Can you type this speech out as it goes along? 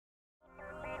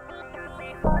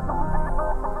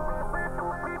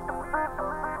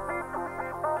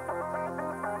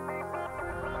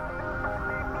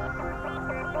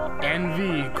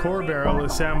NV core barrel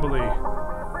assembly.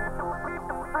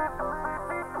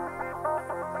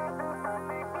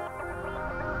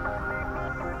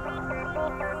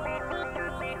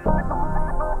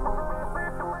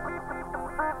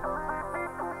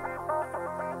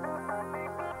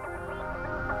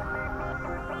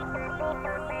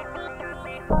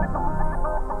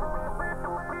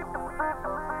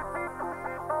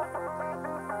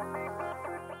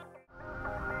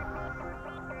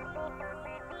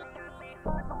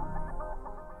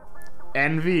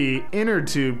 NV inner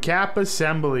tube cap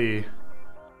assembly.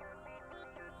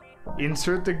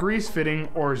 Insert the grease fitting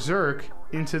or zerk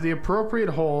into the appropriate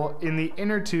hole in the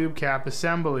inner tube cap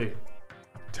assembly.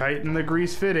 Tighten the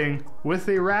grease fitting with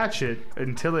a ratchet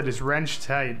until it is wrenched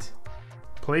tight.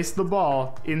 Place the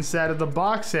ball inside of the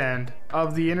box end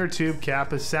of the inner tube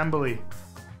cap assembly.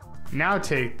 Now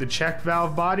take the check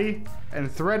valve body and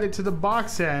thread it to the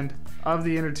box end of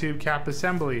the inner tube cap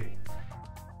assembly.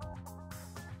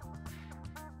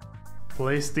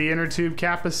 Place the inner tube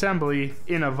cap assembly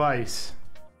in a vise.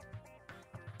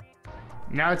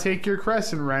 Now take your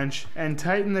crescent wrench and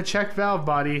tighten the check valve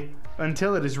body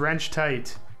until it is wrenched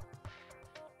tight.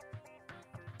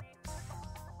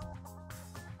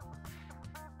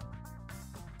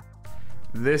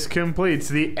 This completes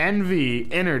the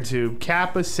NV inner tube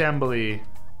cap assembly.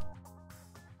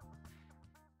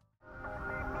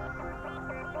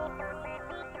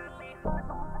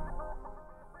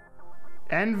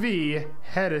 NV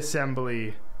head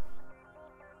assembly.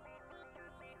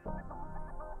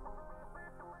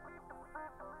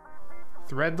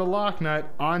 Thread the lock nut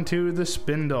onto the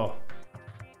spindle.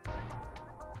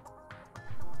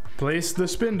 Place the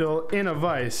spindle in a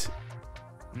vise.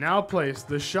 Now place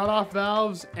the shutoff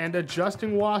valves and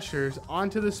adjusting washers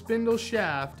onto the spindle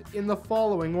shaft in the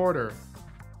following order: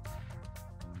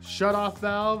 shutoff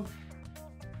valve,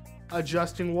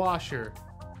 adjusting washer,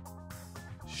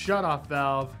 shutoff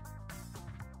valve,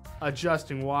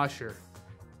 adjusting washer.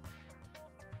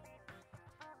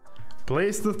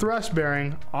 Place the thrust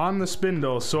bearing on the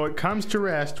spindle so it comes to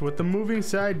rest with the moving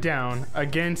side down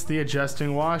against the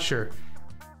adjusting washer.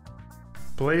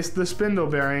 Place the spindle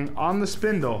bearing on the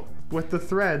spindle with the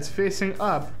threads facing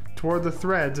up toward the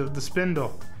threads of the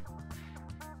spindle.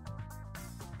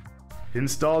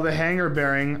 Install the hanger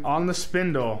bearing on the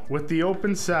spindle with the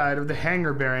open side of the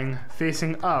hanger bearing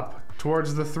facing up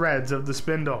towards the threads of the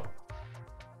spindle.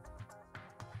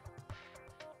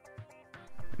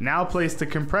 Now place the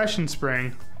compression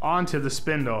spring onto the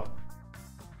spindle.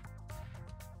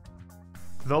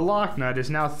 The lock nut is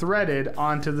now threaded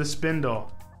onto the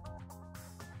spindle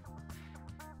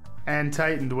and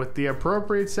tightened with the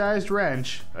appropriate sized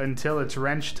wrench until it's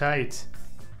wrenched tight.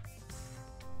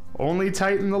 Only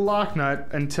tighten the lock nut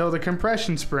until the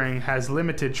compression spring has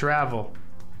limited travel.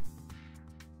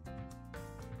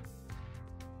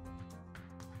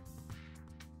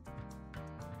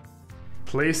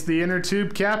 Place the inner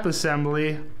tube cap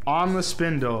assembly on the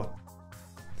spindle.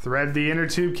 Thread the inner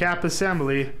tube cap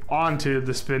assembly onto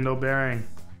the spindle bearing.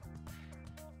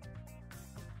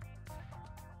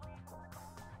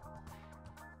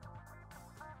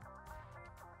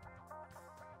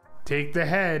 Take the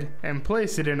head and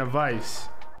place it in a vise.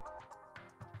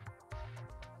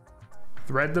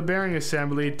 Thread the bearing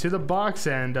assembly to the box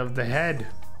end of the head.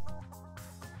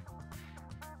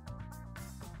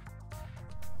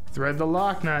 Thread the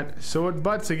lock nut so it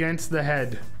butts against the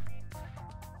head.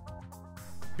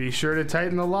 Be sure to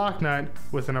tighten the lock nut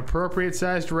with an appropriate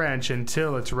sized wrench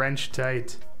until it's wrenched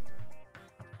tight.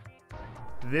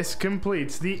 This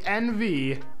completes the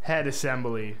NV head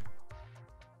assembly.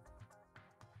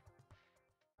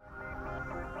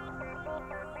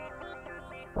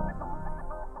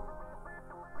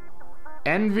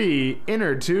 NV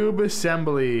inner tube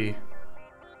assembly.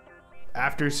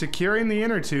 After securing the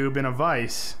inner tube in a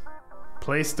vise,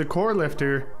 place the core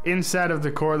lifter inside of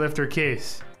the core lifter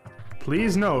case.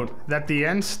 Please note that the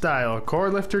end style core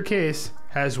lifter case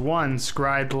has one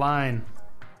scribed line.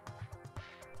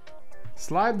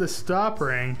 Slide the stop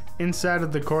ring inside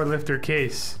of the core lifter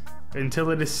case until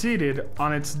it is seated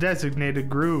on its designated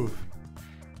groove.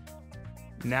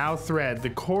 Now thread the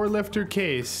core lifter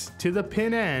case to the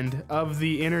pin end of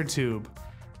the inner tube.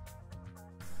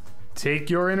 Take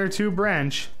your inner tube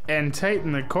wrench and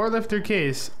tighten the core lifter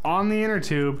case on the inner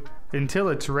tube until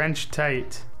it's wrenched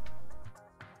tight.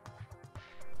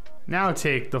 Now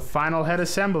take the final head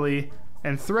assembly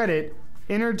and thread it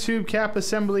inner tube cap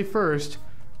assembly first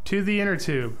to the inner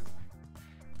tube.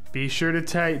 Be sure to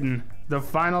tighten the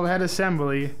final head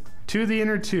assembly to the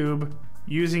inner tube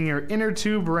using your inner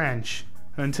tube wrench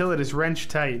until it is wrenched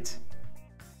tight.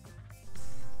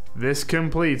 This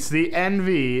completes the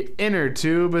NV inner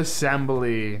tube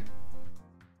assembly.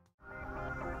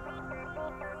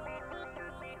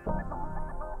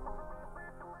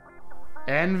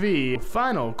 NV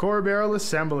final core barrel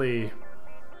assembly.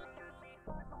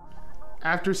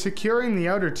 After securing the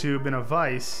outer tube in a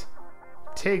vise,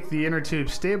 take the inner tube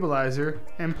stabilizer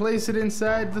and place it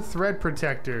inside the thread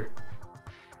protector.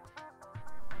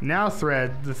 Now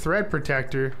thread the thread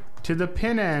protector to the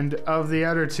pin end of the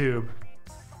outer tube.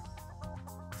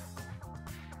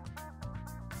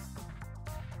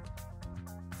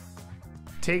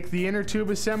 Take the inner tube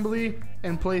assembly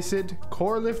and place it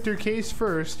core lifter case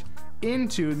first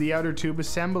into the outer tube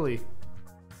assembly.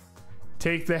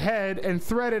 Take the head and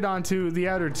thread it onto the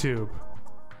outer tube.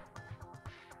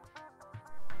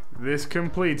 This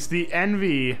completes the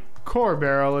NV core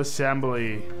barrel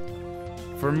assembly.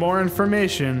 For more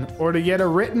information or to get a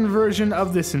written version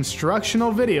of this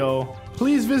instructional video,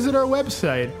 please visit our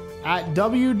website at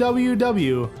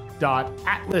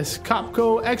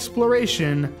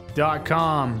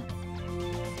www.atlascopcoexploration.com.